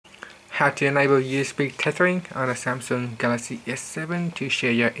How to enable USB tethering on a Samsung Galaxy S7 to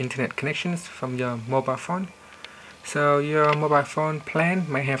share your internet connections from your mobile phone. So your mobile phone plan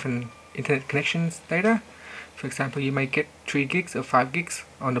may have an internet connections data. For example, you may get 3 gigs or 5 gigs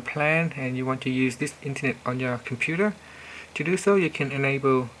on the plan and you want to use this internet on your computer. To do so, you can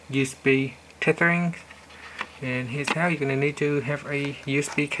enable USB tethering, and here's how. You're going to need to have a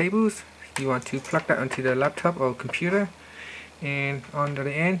USB cables. You want to plug that onto the laptop or computer, and on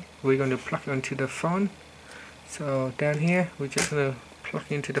the end we're going to plug it onto the phone. So down here we're just going to plug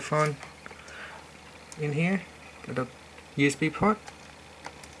into the phone in here to the USB port.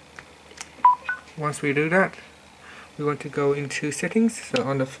 Once we do that, we want to go into settings. So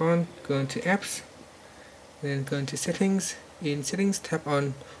on the phone, go into apps, then go into settings. In settings, tap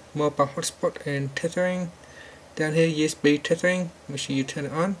on mobile hotspot and tethering. Down here, USB tethering, make sure you turn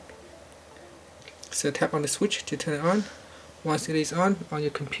it on. So tap on the switch to turn it on. Once it is on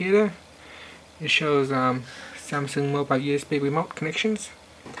your computer, it shows Samsung mobile USB remote connections.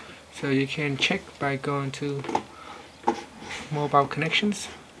 So you can check by going to mobile connections.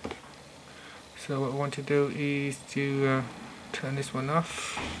 So what we want to do is to turn this one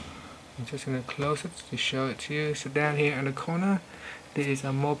off. I'm just going to close it to show it to you. So down here in the corner there is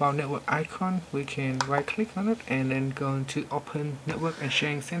a mobile network icon. We can right click on it and then go into open network and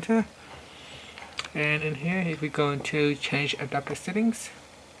sharing center. And in here, if we go into change adapter settings,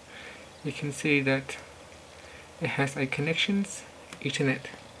 you can see that it has a connections Ethernet.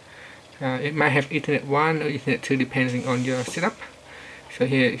 It might have Ethernet 1 or Ethernet 2 depending on your setup. So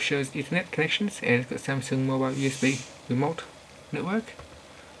here it shows Ethernet connections and it's got Samsung mobile USB remote network.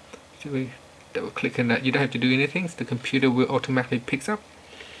 So we double click on that. You don't have to do anything, so the computer will automatically picks up.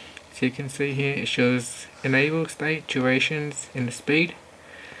 So you can see here it shows enable, state, durations and the speed,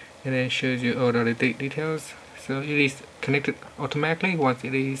 and then it shows you all the details. So it is connected automatically once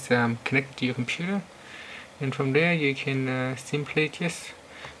it is connected to your computer, and from there you can simply just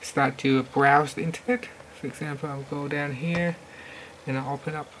start to browse the internet. For example, I'll go down here and I'll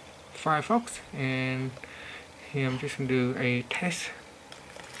open up Firefox, and here I'm just going to do a test.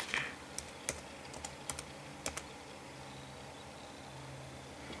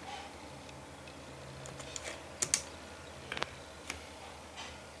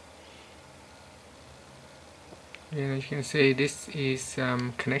 And as you can see, this is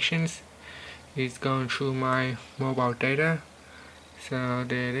connections. It's going through my mobile data. So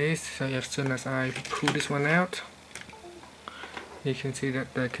there it is. So as soon as I pull this one out, you can see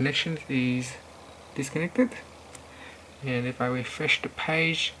that the connection is disconnected. And if I refresh the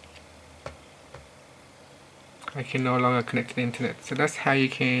page, I can no longer connect to the internet. So that's how you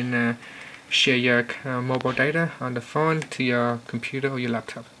can share your mobile data on the phone to your computer or your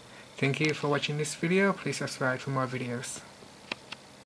laptop. Thank you for watching this video. Please subscribe for more videos.